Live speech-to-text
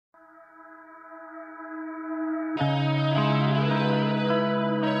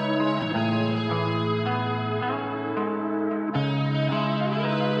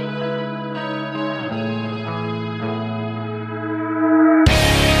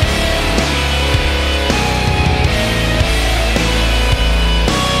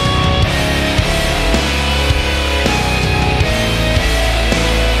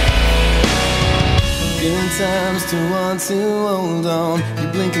Times to want to hold on. You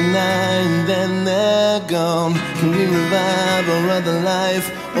blink an eye and then they're gone. Can we revive our other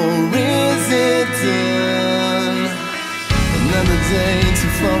life, or is it done? Another day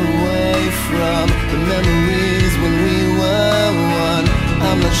too far away from the memories when we were one.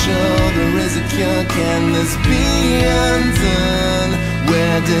 I'm not sure there is a cure. Can this be undone?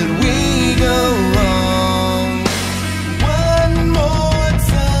 Where did we go wrong? One more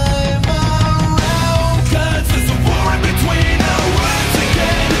time around, 'cause there's a war in between our words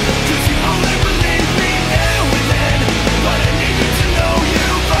again. 'Cause you only believe me now and then, but I need you to know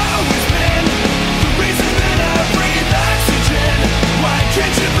you've always been the reason that I breathe oxygen. Why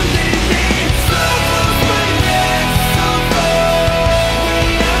can't you believe me? So close but yet so far. We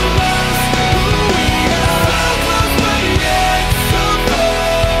are lost who we are. So close but yet so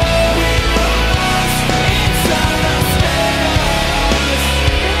far. We are lost inside ourselves.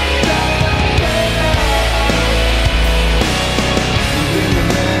 The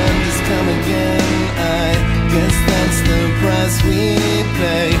end has come again. I guess that's the price we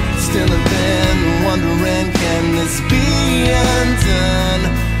pay. Still have been wondering, can this be undone?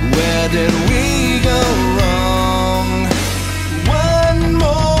 Where did we go wrong? One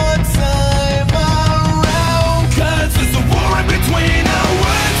more time around, 'cause there's a war in between our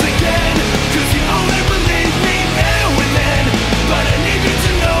words again. 'Cause you only believe me now and then, but I need you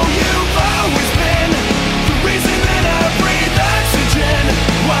to know you've always been the reason that I breathe oxygen.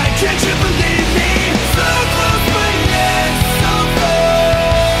 Why can't you believe me? So close but yet so far.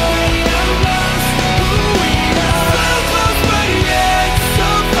 We are lost who we are. So close but yet so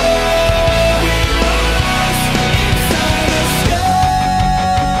far. We are lost inside the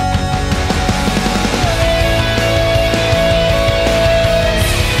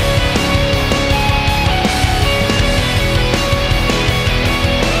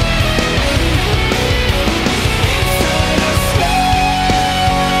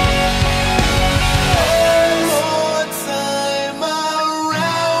more time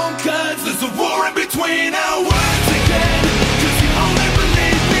around, 'cause there's a war in between our words again. 'Cause you only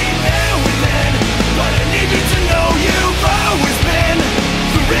believe me now and then, but I need you to know you've always been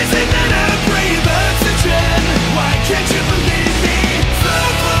the reason that I breathe oxygen. Why can't you believe me? So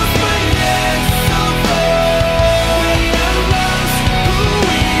close but yet so far. We are lost who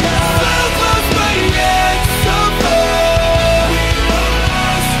we are. So close but yet so far. We are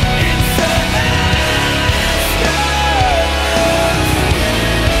lost inside the stars.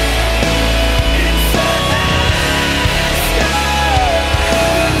 Inside the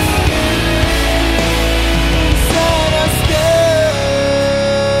stars. Inside our skulls.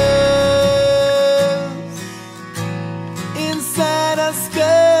 Inside our skulls.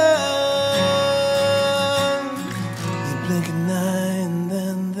 You blink an eye and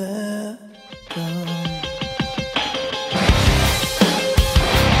then they're gone.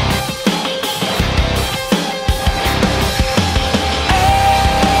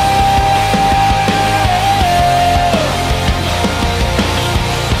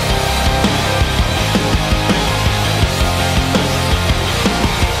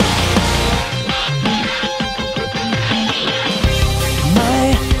 My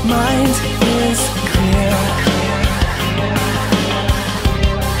mind is clear.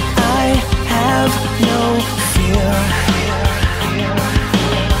 I have no fear.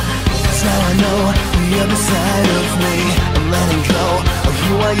 'Cause now I know the other side of me. I'm letting go of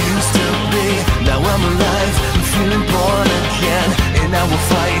who I used to be. Now I'm alive, I'm feeling born again, and I will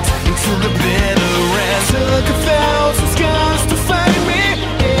fight until the bitter end. Took 1,000 scars to find me.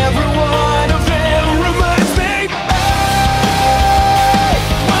 Every one of them reminds me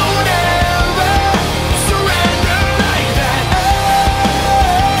I won't ever surrender like that.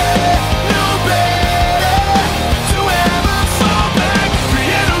 No better to ever fall back. The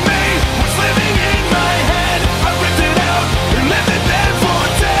enemy was living in my head. I ripped it out and left it there for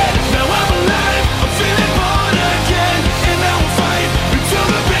dead. Now I'm alive, I'm feeling born again, and I will fight until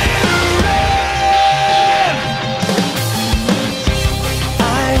the bitter end.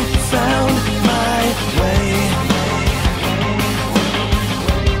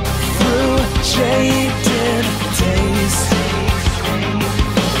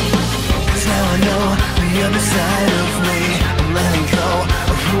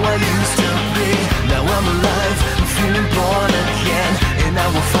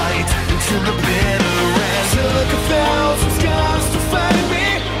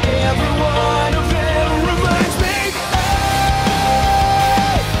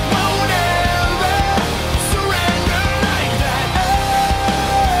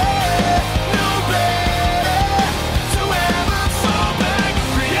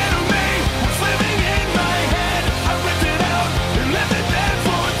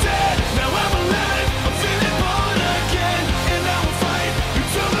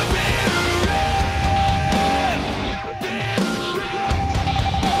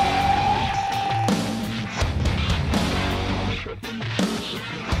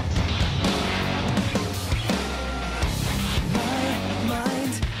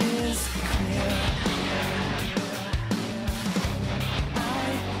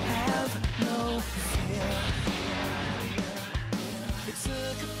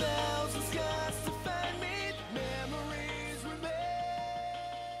 thousand skies to find me, memories remain.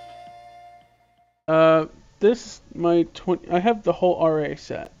 I have the whole RA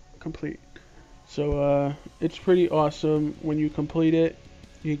set complete. So it's pretty awesome. When you complete it,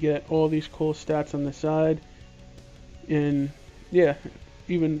 you get all these cool stats on the side, and yeah,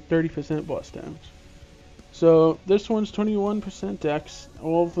 even 30% boss damage. So this one's 21% dex.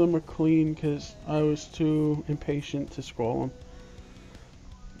 All of them are clean because I was too impatient to scroll them.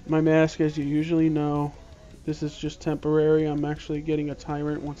 My mask, as you usually know, this is just temporary. I'm actually getting a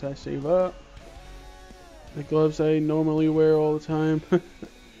tyrant once I save up. The gloves I normally wear all the time.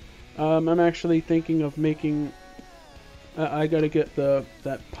 I'm actually thinking of making. I gotta get the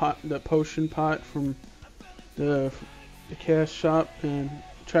potion pot from the cash shop and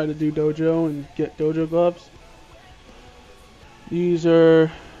try to do dojo and get dojo gloves. These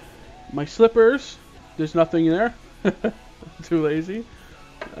are my slippers. There's nothing there. Too lazy.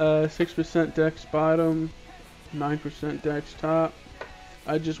 6% dex bottom, 9% dex top.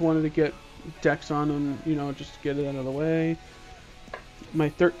 I just wanted to get dex on them, you know, just to get it out of the way. My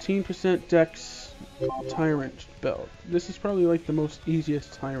 13% dex tyrant belt. This is probably like the most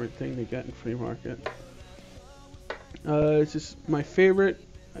easiest tyrant thing to get in free market. It's just my favorite.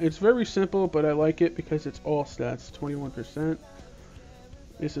 It's very simple, but I like it because it's all stats, 21%.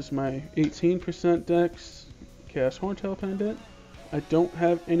 This is my 18% dex Chaos Horntail pendant. I don't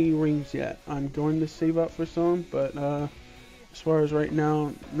have any rings yet. I'm going to save up for some, but as far as right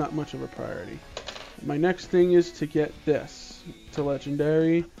now, not much of a priority. My next thing is to get this to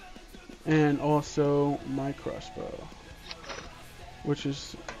legendary, and also my crossbow, which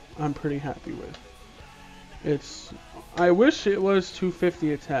is I'm pretty happy with. I wish it was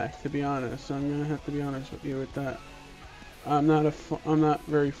 250 attack, to be honest. I'm gonna have to be honest with you with that. I'm not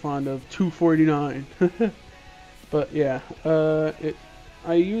very fond of 249. But yeah,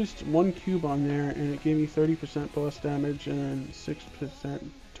 I used one cube on there, and it gave me 30% boss damage and 6%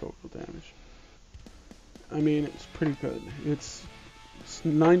 total damage. I mean, it's pretty good. It's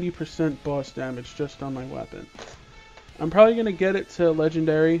 90% boss damage just on my weapon. I'm probably gonna get it to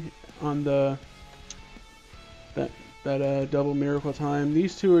legendary on that double miracle time.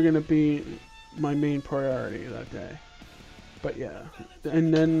 These two are gonna be my main priority that day. But yeah,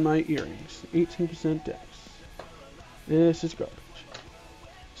 and then my earrings, 18% dex. This is garbage.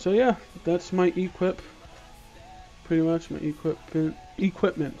 So yeah, that's my equip. Pretty much my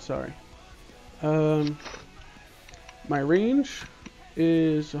equipment. Sorry. My range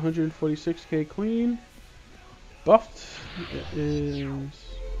is 146k clean. Buffed is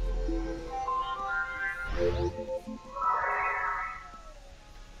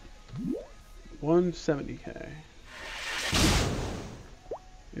 170k.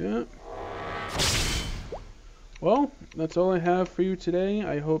 Yeah. Well, that's all I have for you today.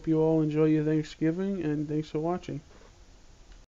 I hope you all enjoy your Thanksgiving, and thanks for watching.